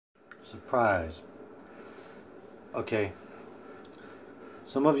Surprise. Okay.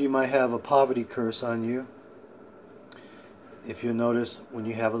 Some of you might have a poverty curse on you. If you notice, when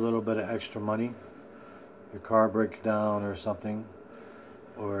you have a little bit of extra money, your car breaks down or something,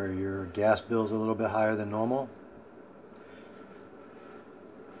 or your gas bill's a little bit higher than normal,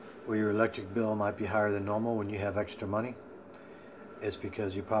 or your electric bill might be higher than normal when you have extra money, it's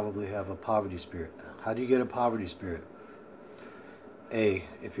because you probably have a poverty spirit. How do you get a poverty spirit? A,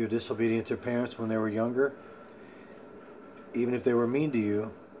 if you're disobedient to your parents when they were younger, even if they were mean to you,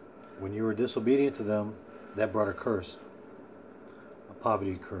 when you were disobedient to them, that brought a curse. A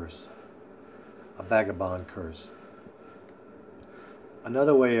poverty curse. A vagabond curse.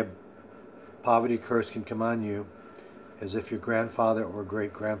 Another way a poverty curse can come on you is if your grandfather or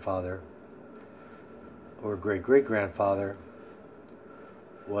great-grandfather or great-great-grandfather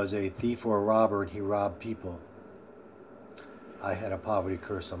was a thief or a robber and he robbed people. I had a poverty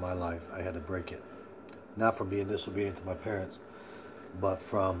curse on my life. I had to break it. Not from being disobedient to my parents, but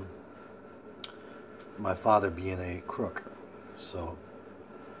from my father being a crook. So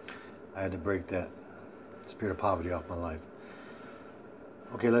I had to break that spirit of poverty off my life.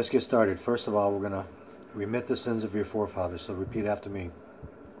 Okay, let's get started. First of all, we're going to remit the sins of your forefathers. So repeat after me.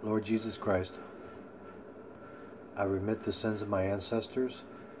 Lord Jesus Christ, I remit the sins of my ancestors.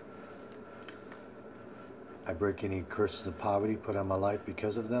 I break any curses of poverty put on my life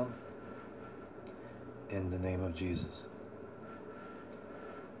because of them. In the name of Jesus.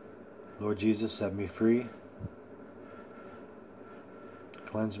 Lord Jesus, set me free.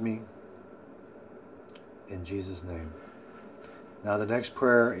 Cleanse me. In Jesus' name. Now the next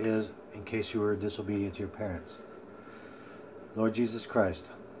prayer is in case you were disobedient to your parents. Lord Jesus Christ,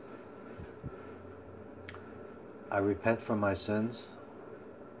 I repent from my sins,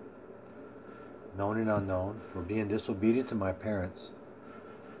 known and unknown, for being disobedient to my parents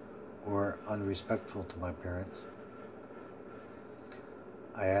or unrespectful to my parents.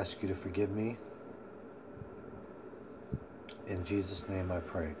 I ask you to forgive me. In Jesus' name I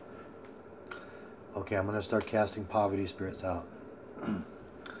pray. Okay, I'm going to start casting poverty spirits out.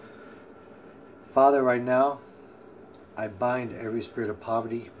 Father, right now, I bind every spirit of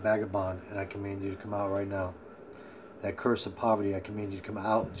poverty, vagabond, and I command you to come out right now. That curse of poverty, I command you to come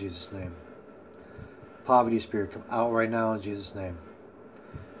out in Jesus' name. Poverty spirit, come out right now in Jesus' name.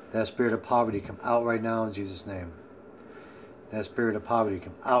 That spirit of poverty, come out right now in Jesus' name. That spirit of poverty,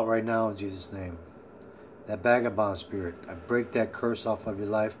 come out right now in Jesus' name. That vagabond spirit, I break that curse off of your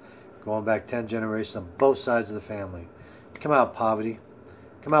life, going back 10 generations on both sides of the family. Come out, poverty.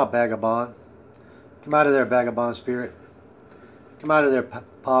 Come out, vagabond. Come out of there, vagabond spirit. Come out of there,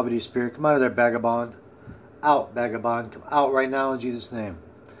 poverty spirit. Come out of there, vagabond. Out, vagabond. Come out right now in Jesus' name.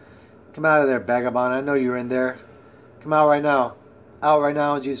 Come out of there, vagabond. I know you're in there. Come out right now. Out right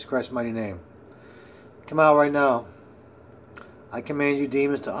now in Jesus Christ's mighty name. Come out right now. I command you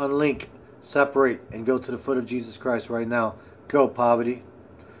demons to unlink, separate, and go to the foot of Jesus Christ right now. Go, poverty.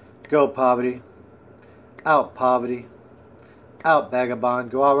 Go, poverty. Out, poverty. Out,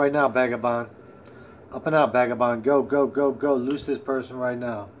 vagabond. Go out right now, vagabond. Up and out, vagabond. Go, go, go, go. Loose this person right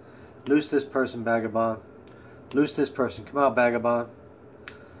now. Loose this person, vagabond. Loose this person. Come out, vagabond.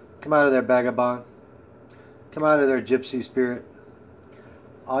 Come out of there, vagabond. Come out of there, gypsy spirit.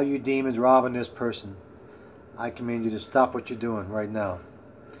 All you demons robbing this person, I command you to stop what you're doing right now.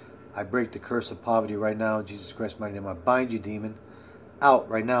 I break the curse of poverty right now in Jesus Christ's mighty name. I bind you, demon. Out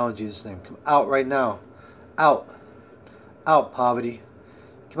right now in Jesus' name. Come out right now. Out. Out, poverty.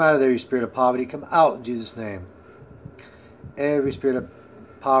 Come out of there, you spirit of poverty. Come out in Jesus' name. Every spirit of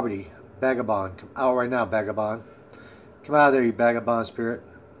poverty, vagabond, come out right now, vagabond. Come out of there, you vagabond spirit.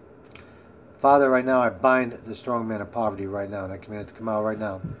 Father, right now I bind the strong man of poverty right now, and I command it to come out right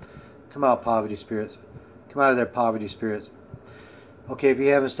now. Come out, poverty spirits. Come out of there, poverty spirits. Okay, if you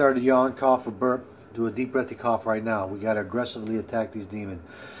haven't started yawn, cough, or burp, do a deep breathy cough right now. We got to aggressively attack these demons.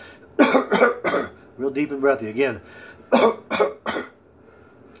 Real deep and breathy. Again.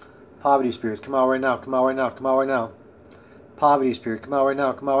 Poverty spirits, come out right now. Come out right now. Come out right now. Poverty spirit, come out right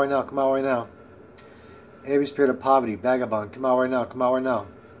now. Come out right now. Come out right now. Every spirit of poverty, vagabond, come out right now. Come out right now.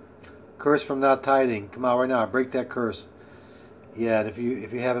 Curse from not tithing, come out right now. Break that curse. Yeah, and if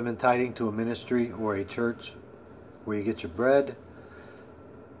you haven't been tithing to a ministry or a church where you get your bread,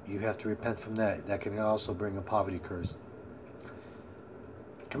 you have to repent from that. That can also bring a poverty curse.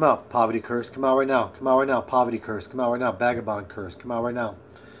 Come out, poverty curse. Come out right now. Come out right now, poverty curse. Come out right now, vagabond curse. Come out right now.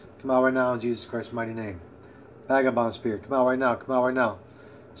 Come out right now in Jesus Christ's mighty name. Vagabond spirit, come out right now. Come out right now.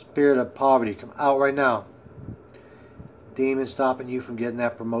 Spirit of poverty, come out right now. Demon stopping you from getting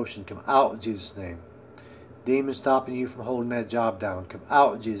that promotion, come out in Jesus' name. Demons stopping you from holding that job down, come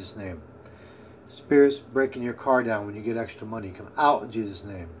out in Jesus' name. Spirits breaking your car down when you get extra money, come out in Jesus'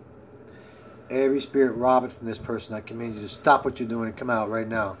 name. Every spirit robbing from this person, I command you to stop what you're doing and come out right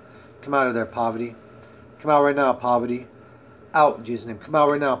now. Come out of there, poverty. Come out right now, poverty. Out in Jesus' name. Come out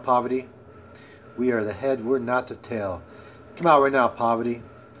right now, poverty. We are the head, we're not the tail. Come out right now, poverty.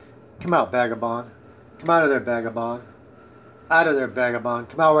 Come out, vagabond. Come out of there, vagabond. Out of there, vagabond.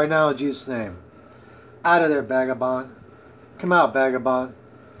 Come out right now in Jesus' name. Out of there, vagabond. Come out, vagabond.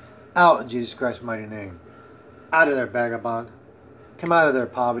 Out in Jesus Christ's mighty name. Out of there, vagabond. Come out of there,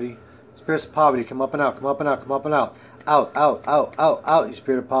 poverty. Spirits of poverty, come up and out, come up and out, come up and out. Out, out, out, out, out, you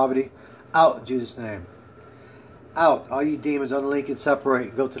spirit of poverty. Out in Jesus' name. Out. All you demons, unlink and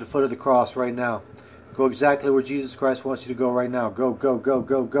separate. Go to the foot of the cross right now. Go exactly where Jesus Christ wants you to go right now. Go, go, go,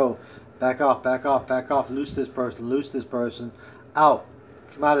 go, go. Back off, back off, back off. Loose this person, loose this person. Out.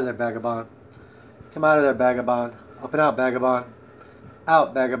 Come out of there, vagabond. Come out of there, vagabond. Up and out, vagabond.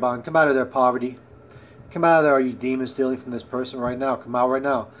 Out, vagabond. Come out of there, poverty. Come out of there, all you demons stealing from this person right now. Come out right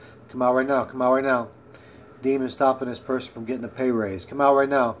now. Come out right now. Come out right now. Demons stopping this person from getting a pay raise. Come out right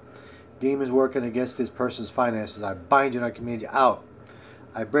now. Demons working against this person's finances. I bind you and I command you out.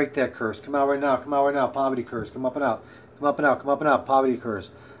 I break that curse. Come out right now. Come out right now. Poverty curse. Come up and out. Come up and out. Come up and out. Poverty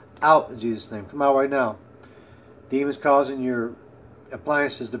curse. Out in Jesus' name. Come out right now. Demons causing your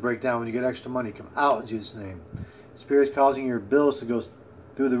appliances to break down when you get extra money. Come out in Jesus' name. Spirits causing your bills to go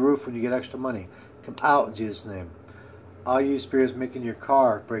through the roof when you get extra money. Come out in Jesus' name. All you spirits making your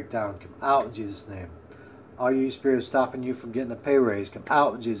car break down, come out in Jesus' name. All you spirits stopping you from getting a pay raise, come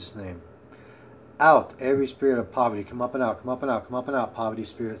out in Jesus' name. Out, every spirit of poverty, come up and out, come up and out, come up and out, poverty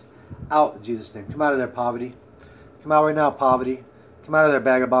spirits. Out in Jesus' name. Come out of there, poverty. Come out right now, poverty. Come out of there,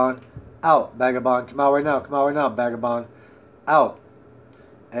 vagabond. Out, vagabond. Come out right now, come out right now, vagabond. Out.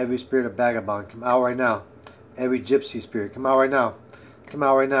 Every spirit of vagabond, come out right now. Every gypsy spirit, come out right now. Come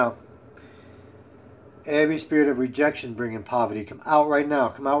out right now. Every spirit of rejection bringing poverty, come out right now.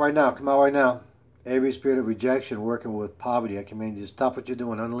 Come out right now. Come out right now. Every spirit of rejection working with poverty, I command you to stop what you're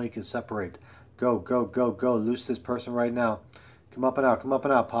doing. Unlink and separate. Go, go, go, go. Loose this person right now. Come up and out. Come up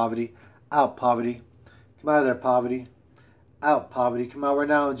and out, poverty. Out, poverty. Come out of there, poverty. Out, poverty. Come out right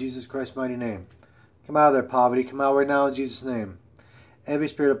now in Jesus Christ's mighty name. Come out of there, poverty. Come out right now in Jesus' name. Every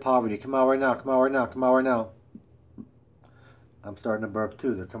spirit of poverty, come out right now. Come out right now. Come out right now. I'm starting to burp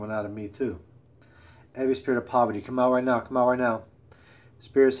too. They're coming out of me too. Every spirit of poverty, come out right now. Come out right now.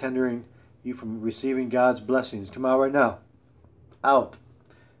 Spirits hindering you from receiving God's blessings, come out right now. Out.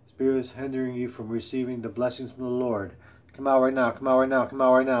 Spirits hindering you from receiving the blessings from the Lord, come out right now. Come out right now. Come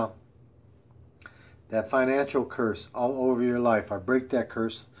out right now. That financial curse all over your life, I break that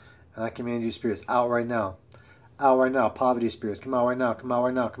curse and I command you spirits out right now. Out right now. Poverty spirits, come out right now. Come out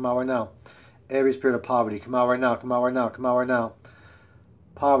right now. Come out right now. Every spirit of poverty, come out right now. Come out right now. Come out right now.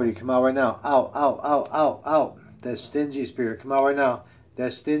 Poverty, come out right now. Out, out, out, out, out. That stingy spirit, come out right now.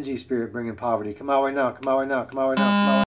 That stingy spirit bringing poverty, come out right now. Come out right now. Come out right now. Come out right now.